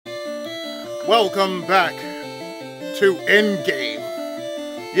welcome back to Endgame.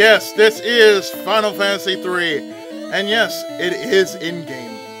 Yes, this is Final Fantasy III, and yes, it is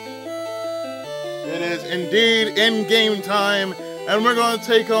in-game. It is indeed in-game time, and we're going to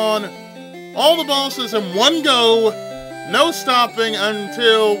take on all the bosses in one go, no stopping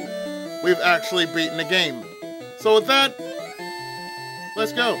until we've actually beaten the game. So with that,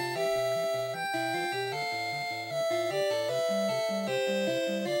 let's go.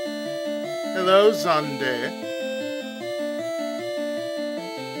 Hello, Zande.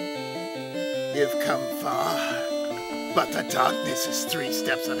 You've come far, but the darkness is 3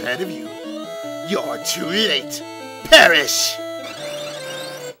 steps ahead of you. You're too late. Perish!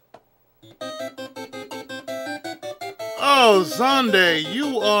 Oh, Zande,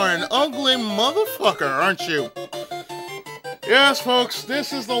 you are an ugly motherfucker, aren't you? Yes, folks,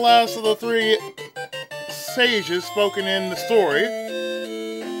 this is the last of the 3 sages spoken in the story.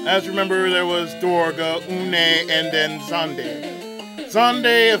 As you remember, there was Dorga, Une, and then Zande.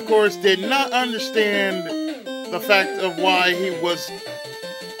 Zande, of course, did not understand the fact of why he was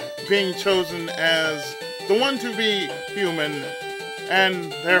being chosen as the one to be human,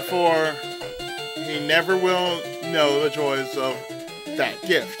 and therefore, he never will know the joys of that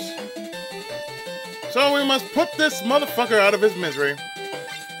gift. So we must put this motherfucker out of his misery.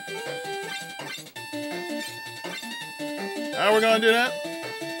 How are we gonna do that?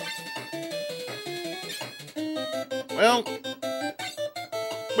 Well,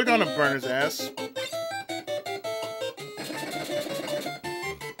 we're gonna burn his ass.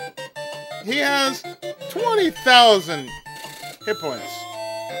 He has 20,000 hit points.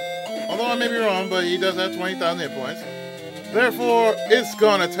 Although I may be wrong, but he does have 20,000 hit points. Therefore, it's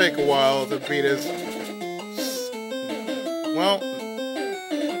gonna take a while to beat his... Well,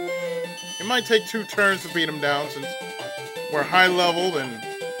 it might take 2 turns to beat him down since we're high leveled and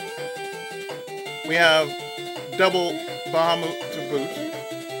we have double Bahamut to boot.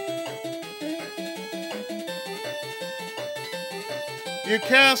 You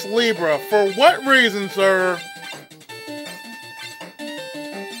cast Libra. For what reason, sir?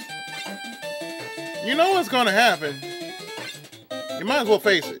 You know what's gonna happen. You might as well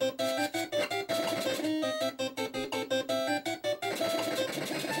face it.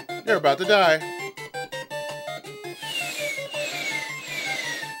 You're about to die.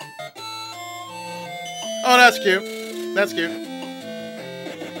 Oh, that's cute. That's cute.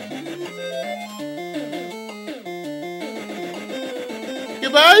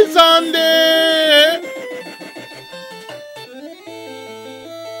 Goodbye, Zande!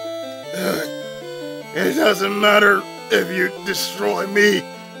 It doesn't matter if you destroy me.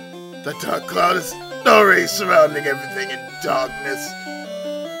 The dark cloud is already surrounding everything in darkness.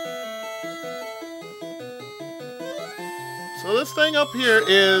 So this thing up here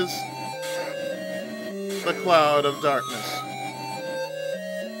is the cloud of darkness.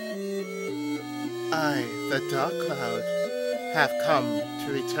 I, the dark cloud, have come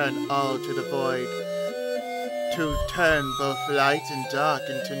to return all to the void, to turn both light and dark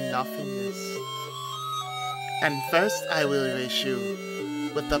into nothingness. And first I will erase you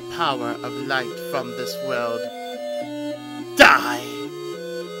with the power of light from this world. Die!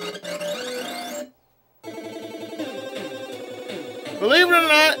 Believe it or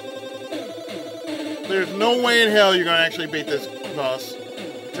not, there's no way in hell you're gonna actually beat this boss.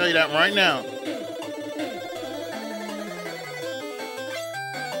 I'll tell you that right now.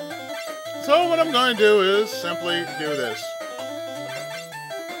 So what I'm gonna do is simply do this.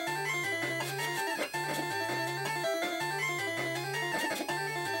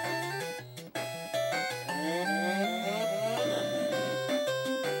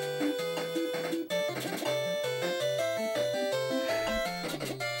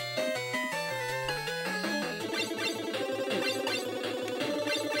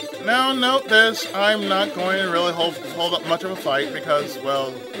 Now, note this, I'm not going to really hold up much of a fight because,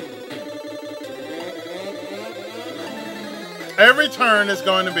 well, every turn is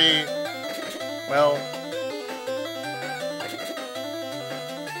going to be, well,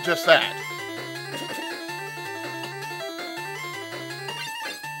 just that.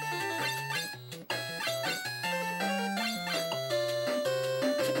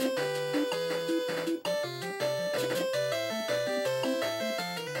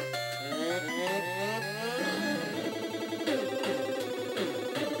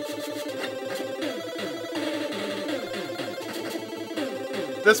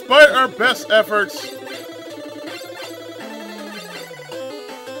 Despite our best efforts,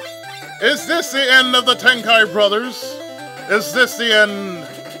 is this the end of the Tenkai brothers? Is this the end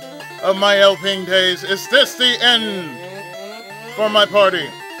of my helping days? Is this the end for my party?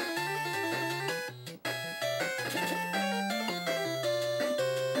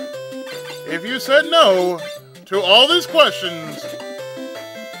 if you said no to all these questions,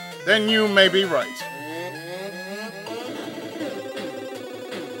 then you may be right.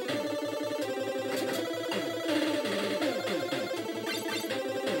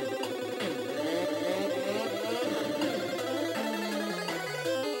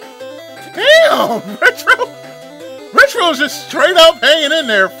 Damn! Retro's just straight up hanging in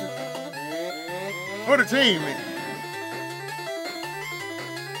there for the team.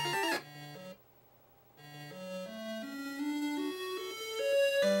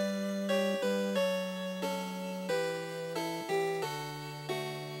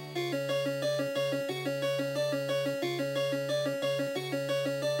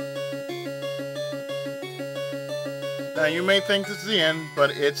 Now you may think this is the end,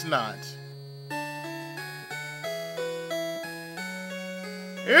 but it's not.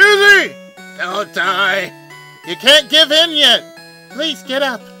 Izzy! Don't die! You can't give in yet! Please get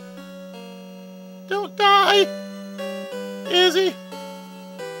up! Don't die! Izzy!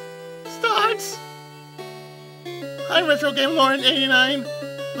 Starts! Hi, Retro Game Lord 89!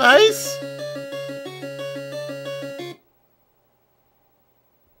 Vice!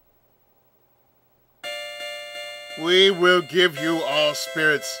 We will give you all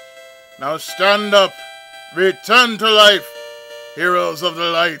spirits. Now stand up! Return to life! Heroes of the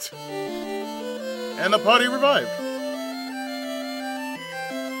light! And the party revived.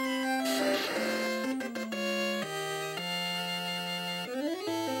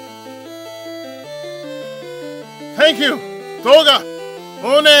 Thank you, Toga,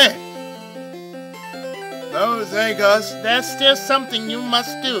 Une. No, thank us. That's just something you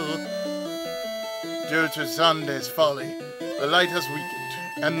must do. Due to Zande's folly, the light has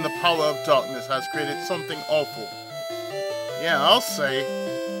weakened, and the power of darkness has created something awful. Yeah, I'll say.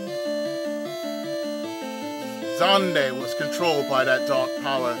 Zande was controlled by that dark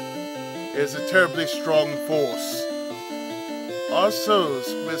power. It is a terribly strong force. Our souls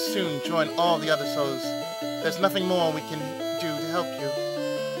will soon join all the other souls. There's nothing more we can do to help you.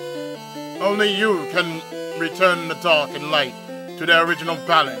 Only you can return the dark and light to their original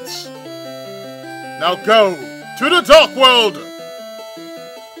balance. Now go to the dark world!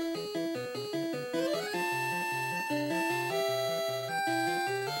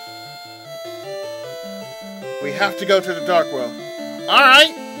 We have to go to the dark world.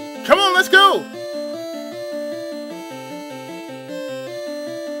 Alright, come on, let's go!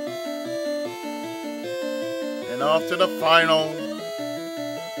 And off to the final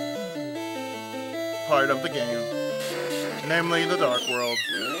part of the game, namely the dark world.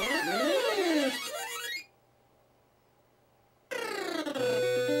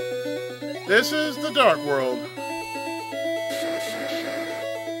 This is the dark world.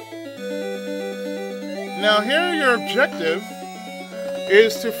 Now here your objective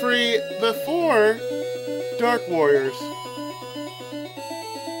is to free the 4 Dark Warriors.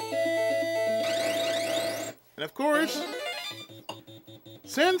 And of course,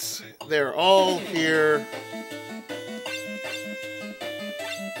 since they're all here,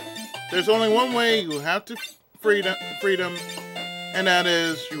 there's only one way you have to free them, and that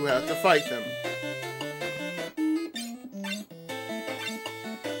is you have to fight them.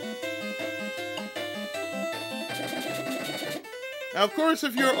 Now, of course,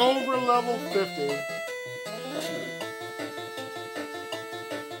 if you're over level 50,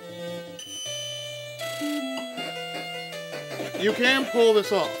 you can pull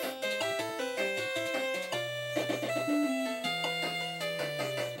this off.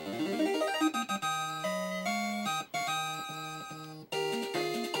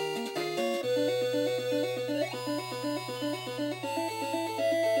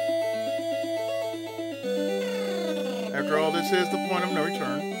 After all, this is the point of no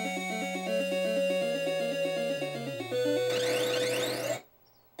return.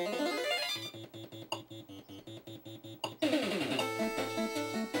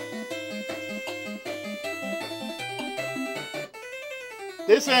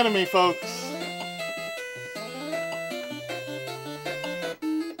 This enemy, folks.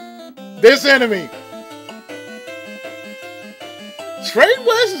 This enemy. Trade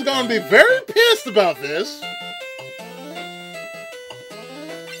West is going to be very pissed about this.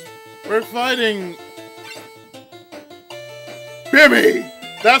 We're fighting Bimmy!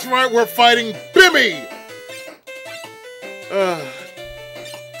 That's right, we're fighting Bimmy!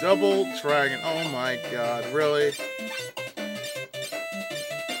 Double Dragon. Oh my god, really?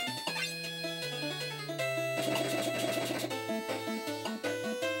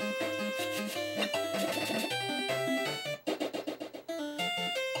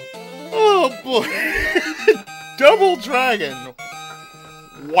 Oh boy! Double Dragon!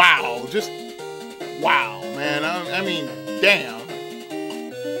 Wow, just Wow, man. I mean, damn.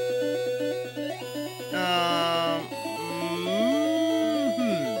 Hmm.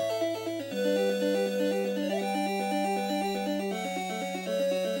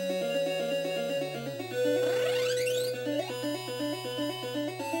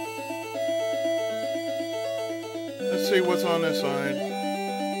 Let's see what's on this side.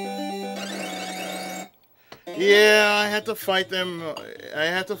 Yeah, I had to fight them. I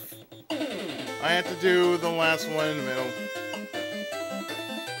had to do the last one in the middle.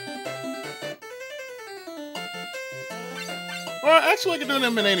 Well, actually, I can do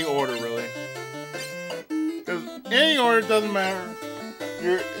them in any order, really. Because any order doesn't matter.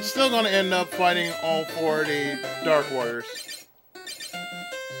 You're still going to end up fighting all 4 of the Dark Warriors.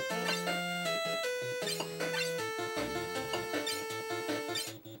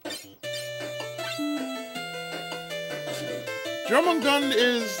 Jormungand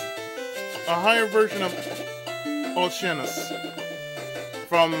is a higher version of Oceanus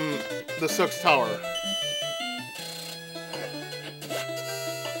from the Sixth Tower.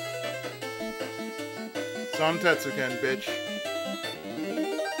 Santetsuken, bitch.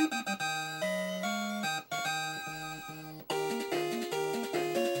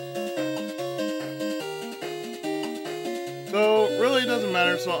 So, really it doesn't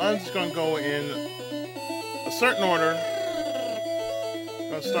matter, so I'm just gonna go in a certain order. I'm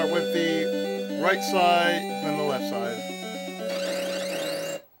gonna start with the right side, then the left side.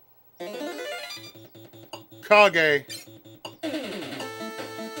 Kage.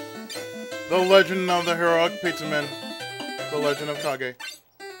 The Legend of the Heroic Pizzaman. The Legend of Kage.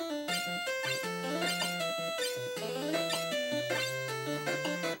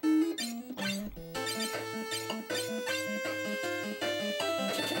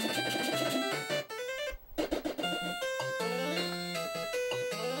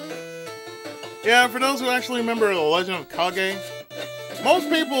 Yeah, for those who actually remember The Legend of Kage, most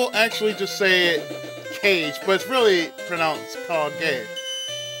people actually just say it Cage, but it's really pronounced Kage.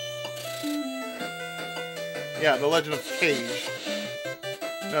 Yeah, The Legend of Cage.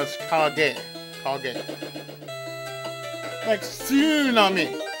 No, it's Kage. Kage. Like tsunami.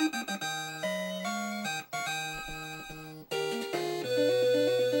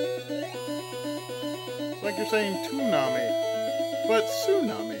 It's like you're saying tsunami, but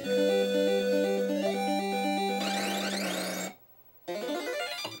tsunami.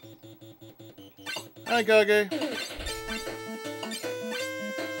 Hi, Kage.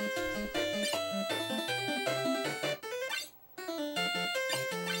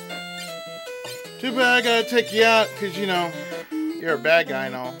 Too bad I gotta take you out, because, you know, you're a bad guy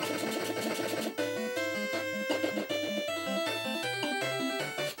and all.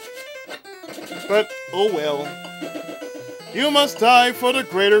 But, oh well. You must die for the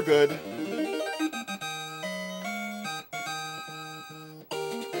greater good.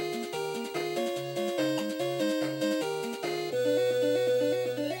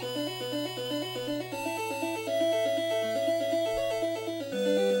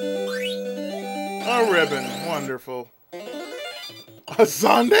 A ribbon. Wonderful. A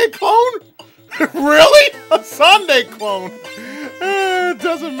Zande clone? Really? A Zande clone? It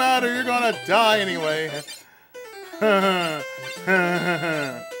doesn't matter. You're gonna die anyway.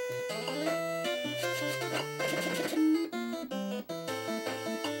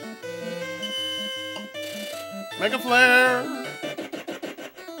 Make a flare.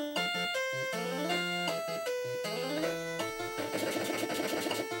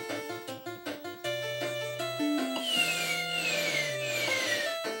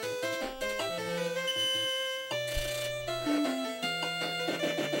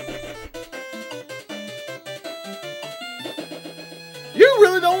 You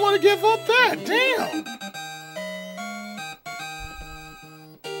really don't want to give up that, damn!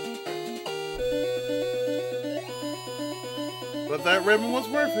 But that ribbon was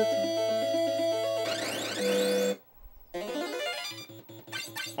worth it.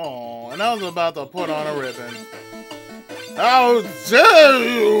 Oh, and I was about to put on a ribbon. How dare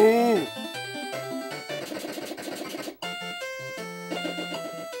you!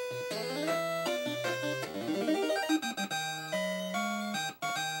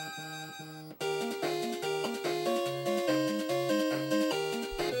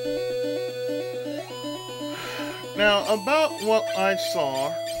 Now, about what I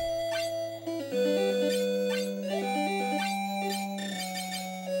saw,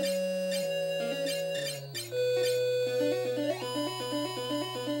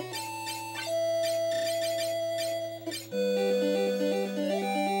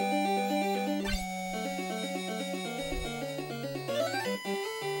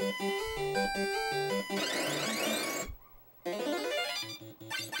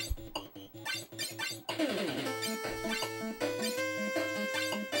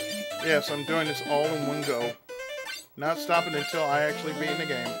 Yes, I'm doing this all in one go. Not stopping until I actually beat the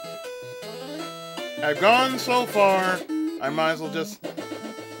game. I've gone so far, I might as well just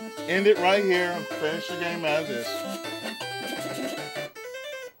end it right here and finish the game as is.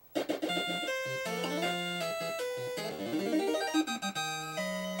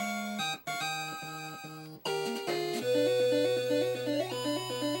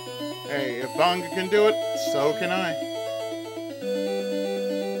 Hey, if Bonga can do it, so can I.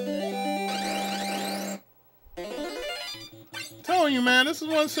 I'm telling you, man, this is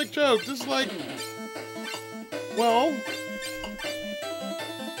one sick joke. This is like, well,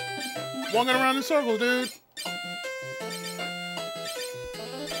 walking around in circles, dude.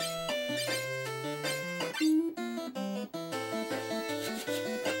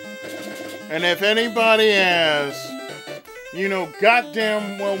 And if anybody asks, you know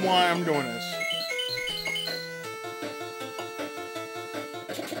goddamn well why I'm doing this.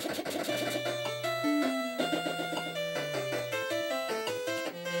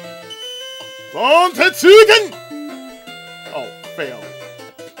 Zantetsuken! Oh, failed.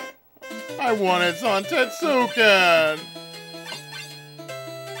 I wanted Zantetsuken!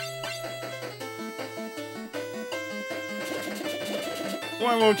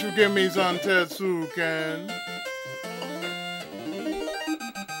 Why won't you give me Zantetsuken?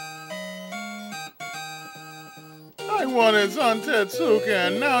 I wanted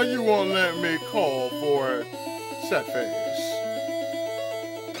Zantetsuken, now you won't let me call for it. Set face.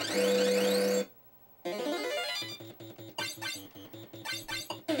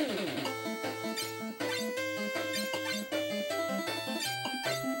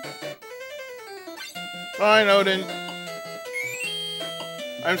 Fine, Odin.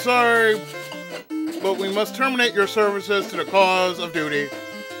 I'm sorry, but we must terminate your services to the cause of duty.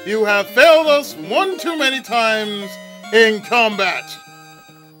 You have failed us one too many times in combat.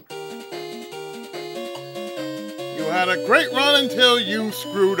 You had a great run until you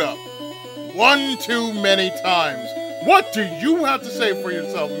screwed up. One too many times. What do you have to say for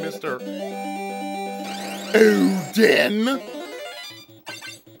yourself, Mr. Odin?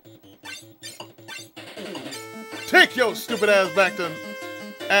 Take your stupid ass back to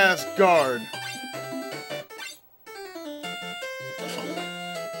Asgard.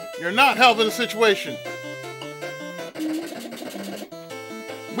 You're not helping the situation.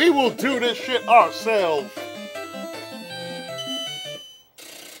 We will do this shit ourselves.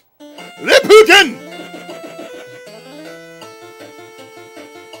 Liputin!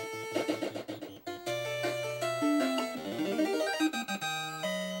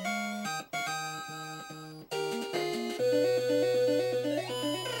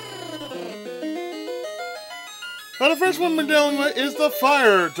 Well, the first one we're dealing with is the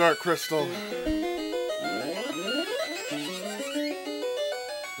Fire Dark Crystal.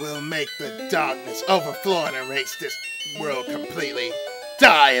 We'll make the darkness overflow and erase this world completely.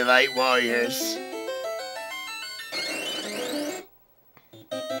 Die, Light Warriors!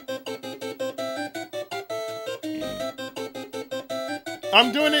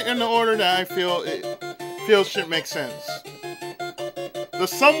 I'm doing it in the order that I feel should make sense. The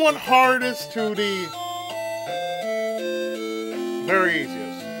somewhat hardest to the very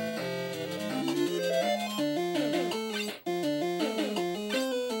easiest.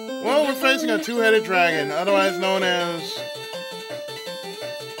 Well, we're facing a two-headed dragon, otherwise known as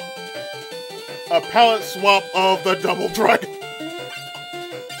a palette swap of the Double Dragon.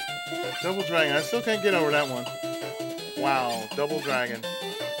 Double Dragon, I still can't get over that one. Wow, Double Dragon.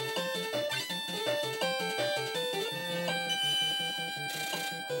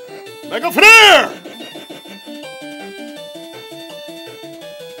 Mega Flare!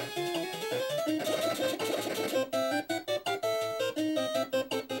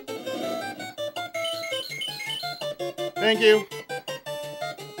 Thank you.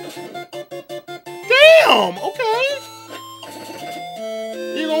 Damn! Okay.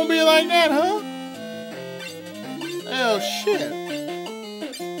 You gonna be like that, huh? Oh, shit.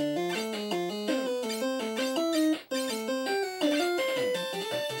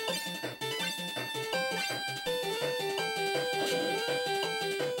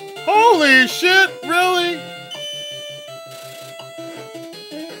 Holy shit, really?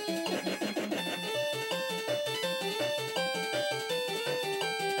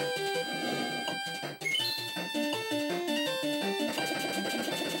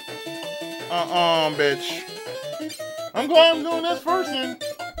 Bitch. I'm glad I'm doing this first then.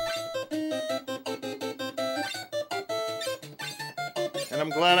 And I'm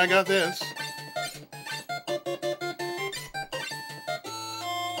glad I got this.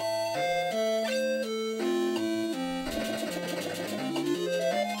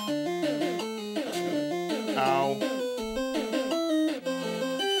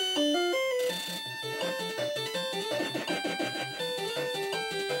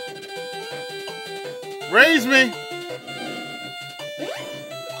 Raise me!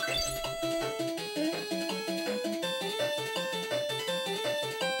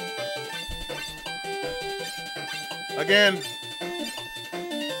 Again.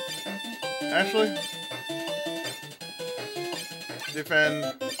 Ashley. Defend.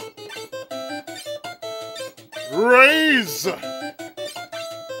 Raise!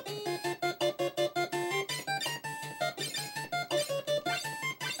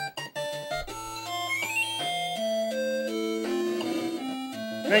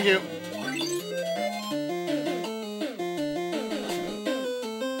 Thank you.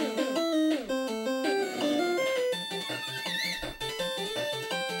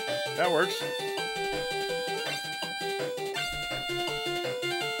 That works.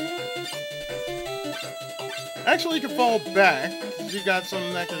 Actually, you can fall back, because you got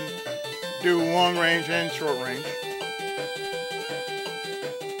something that can do long range and short range.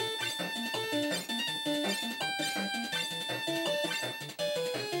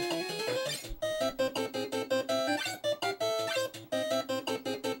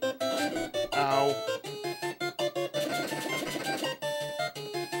 Ow.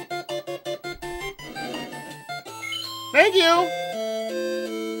 Thank you!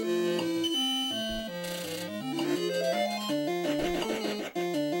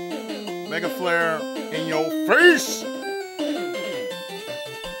 Mega Flare in your face!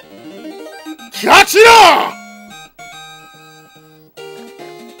 Gotcha!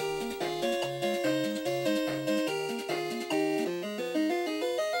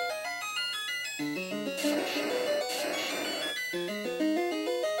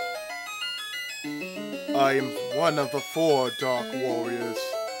 I am one of the 4 Dark Warriors.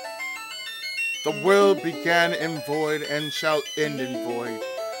 The world began in void and shall end in void.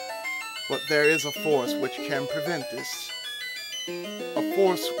 But there is a force which can prevent this. A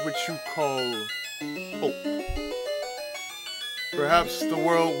force which you call hope. Perhaps the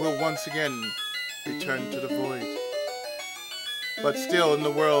world will once again return to the void. But still in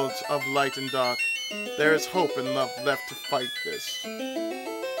the worlds of light and dark, there is hope and love left to fight this.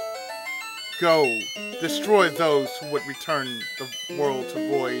 Go, destroy those who would return the world to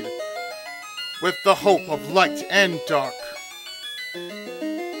void, with the hope of light and dark.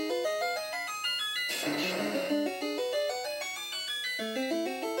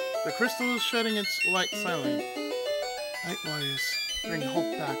 The crystal is shedding its light silently. Light warriors, bring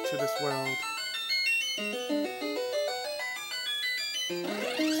hope back to this world.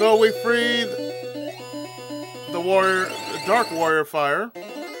 So we freed the Dark Warrior fire.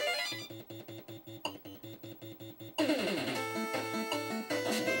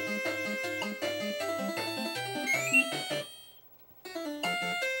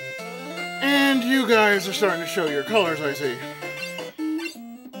 And you guys are starting to show your colors, I see.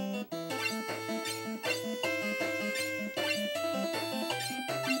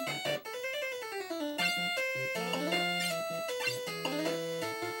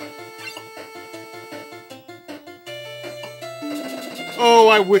 Oh,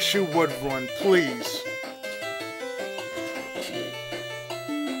 I wish you would run, please.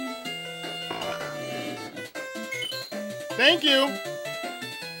 Thank you.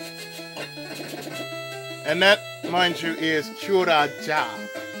 And that, mind you, is Kuraja.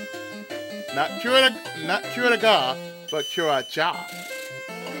 Not Kuraga, but Kuraja.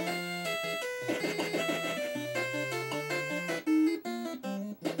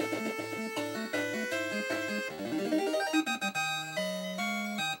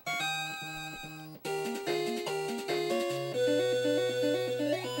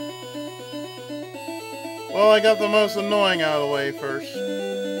 Well, I got the most annoying out of the way first.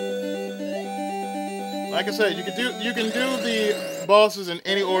 Like I said, you can do the bosses in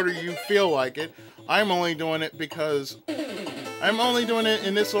any order you feel like it. I'm only doing it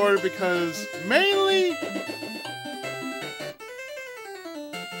in this order because mainly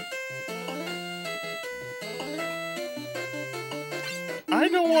I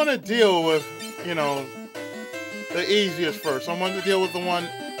don't want to deal with, you know, the easiest first. I want to deal with the one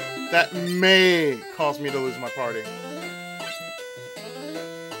that may cause me to lose my party.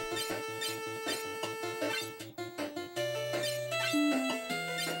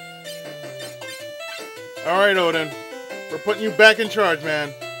 Alright, Odin. We're putting you back in charge,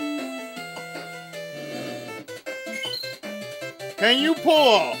 man. Can you pull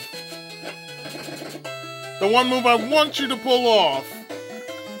off the one move I want you to pull off?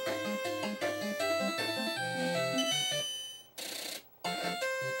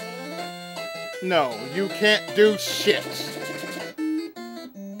 No, you can't do shit.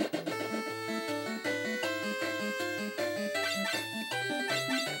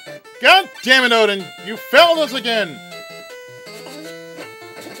 God Damn it, Odin! You failed us again!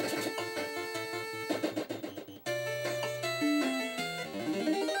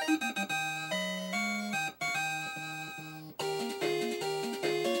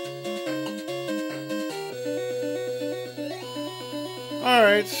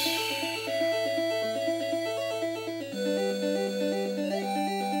 Alright.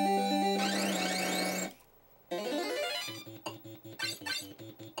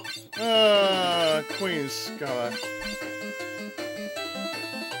 Queen Scala.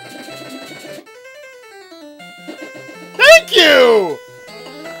 Thank you!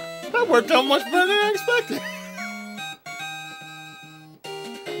 That worked out much better than I expected.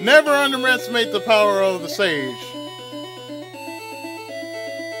 Never underestimate the power of the sage.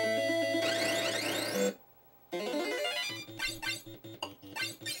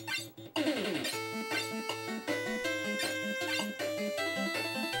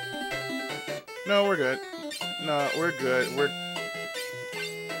 No, we're good. No, we're good. We're...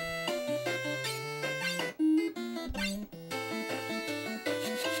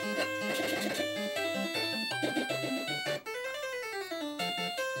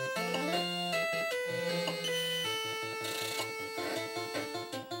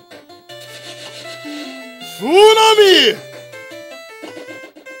 Tsunami!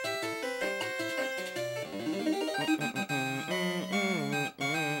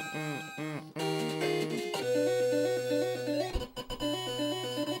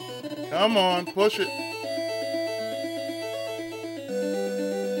 Come on, push it.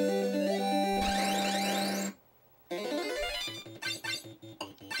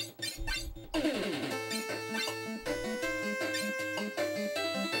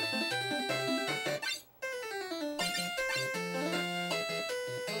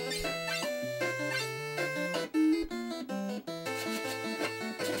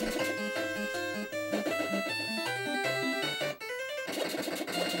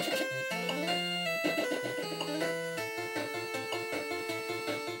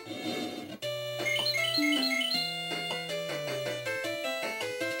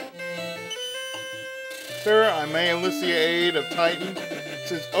 Sir, I may enlist the aid of Titan.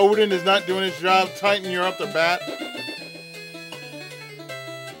 Since Odin is not doing his job, Titan, you're up to bat.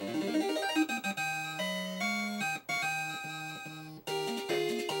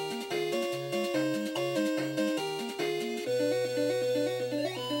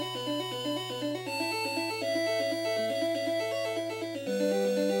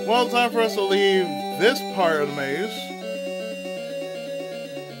 Well, it's time for us to leave this part of the maze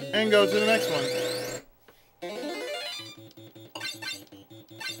and go to the next one.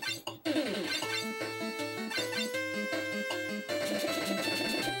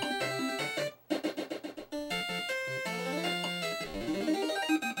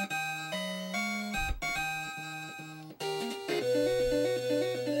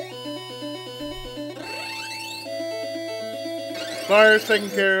 Fire's taken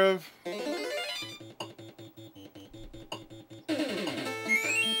care of.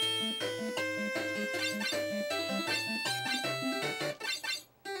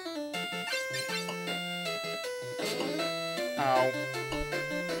 Ow.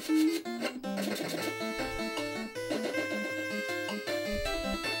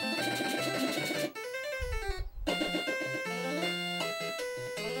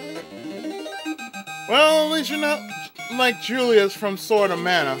 Well, at least you're not like Julius from Sword of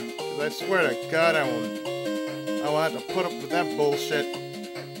Mana. 'Cause I swear to God, I will have to put up with that bullshit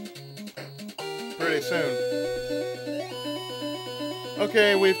pretty soon.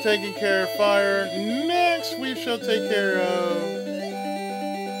 Okay, we've taken care of fire. Next, we shall take care of...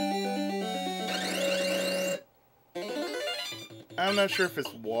 I'm not sure if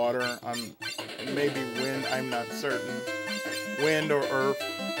it's water. Maybe wind. I'm not certain. Wind or earth.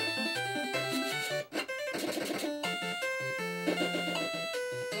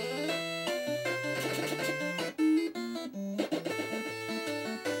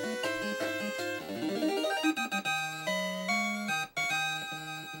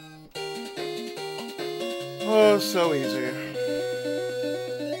 Oh, so easy.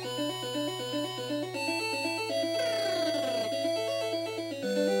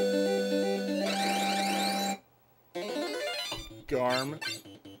 Garm.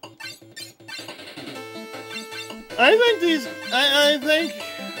 I think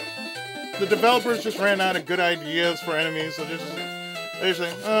the developers just ran out of good ideas for enemies, so they're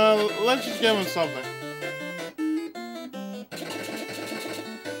saying, let's just give them something.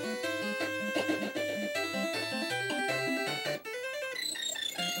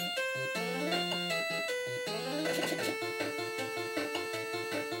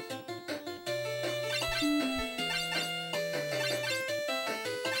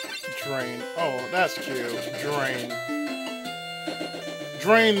 Drain. Oh, that's cute. Drain.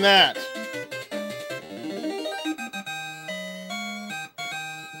 Drain that.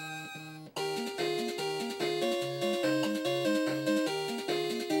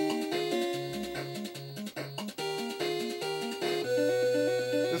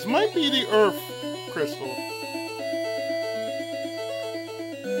 This might be the Earth crystal.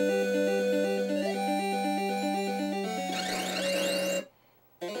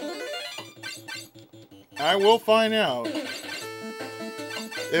 I will find out.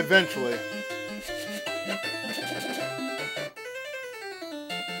 Eventually.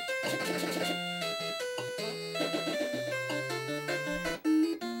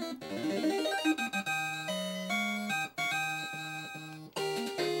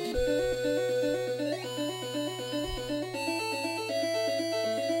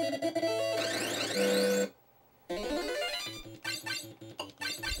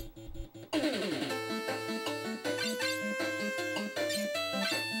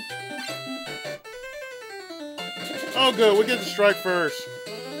 Oh good, we get to strike first.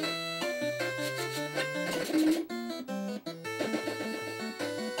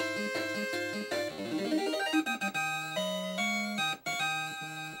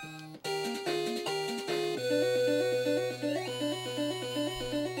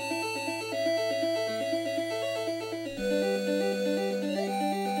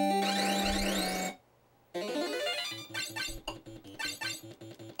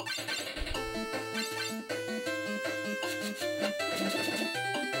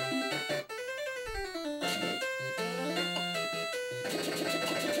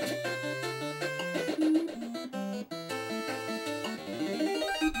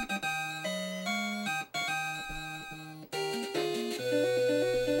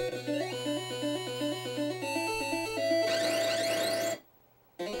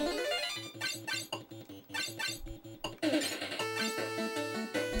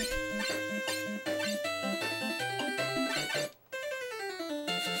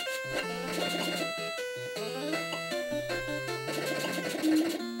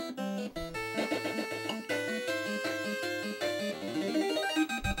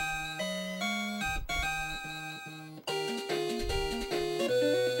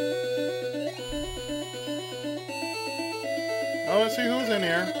 Oh, let's see who's in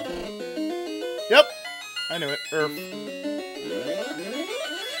here. Yep, I knew it. Earth.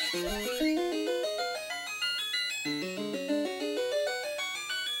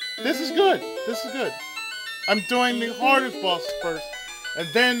 This is good. This is good. I'm doing the hardest bosses first, and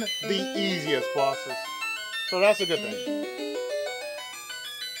then the easiest bosses. So that's a good thing.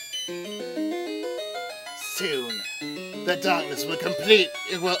 Soon, the darkness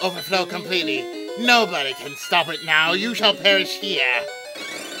will overflow completely. Nobody can stop it now. You shall perish here.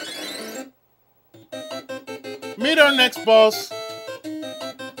 Meet our next boss,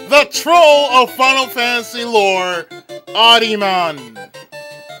 the troll of Final Fantasy lore, Ahriman.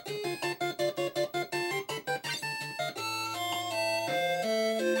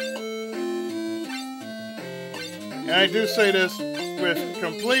 And I do say this with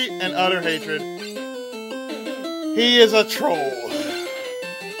complete and utter hatred. He is a troll.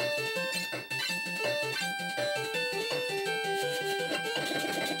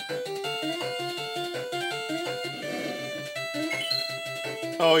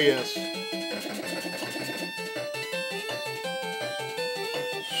 Oh, yes.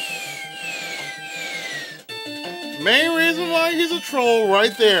 Main reason why he's a troll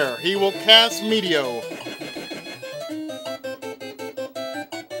right there. He will cast Meteo.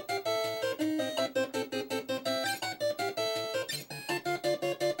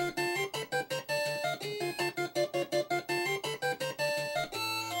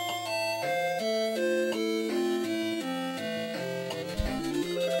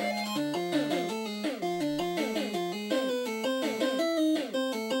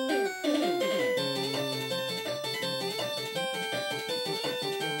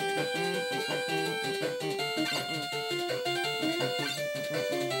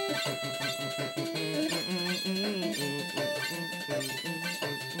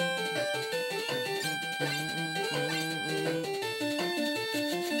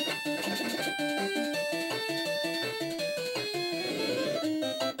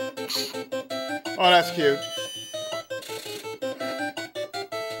 Oh, that's cute.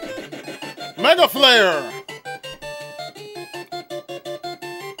 Mega Flare!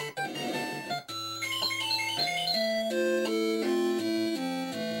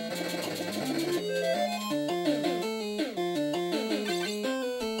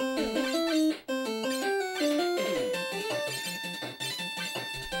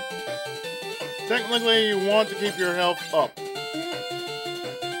 technically you want to keep your health up.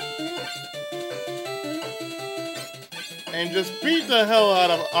 And just beat the hell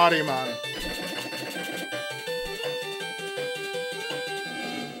out of Ariman.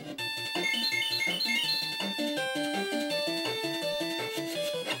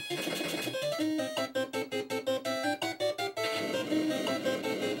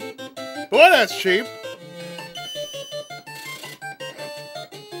 Boy, that's cheap.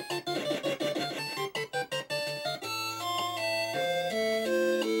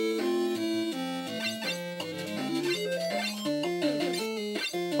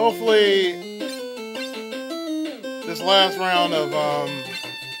 Hopefully, this last round of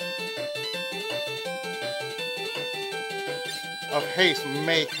haste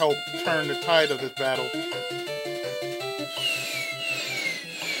may help turn the tide of this battle.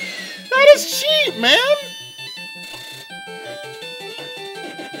 That is cheap, man!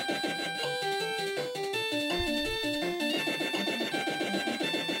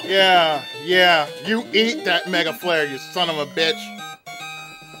 Yeah, you eat that Mega Flare, you son of a bitch.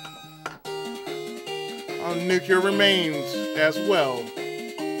 I'll nuke your remains as well.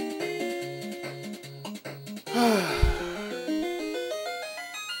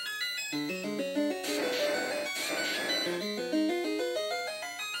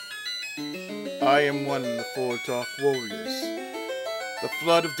 I am one of the 4 Dark Warriors. The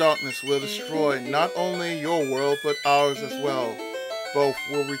flood of darkness will destroy not only your world, but ours as well. Both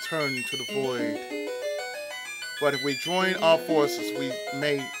will return to the void. But if we join our forces, we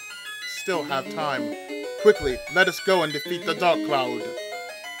may still have time. Quickly, let us go and defeat the Dark Cloud.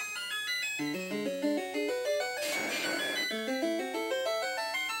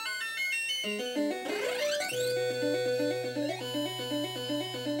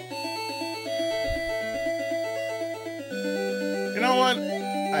 You know what?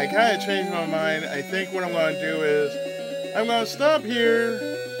 I kind of changed my mind. I think what I'm going to do is I'm going to stop here.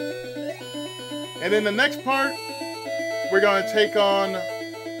 And in the next part, we're going to take on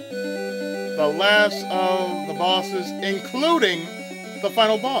the last of the bosses, including the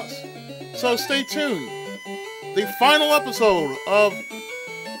final boss. So stay tuned. The final episode of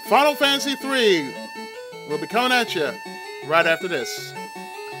Final Fantasy III will be coming at you right after this.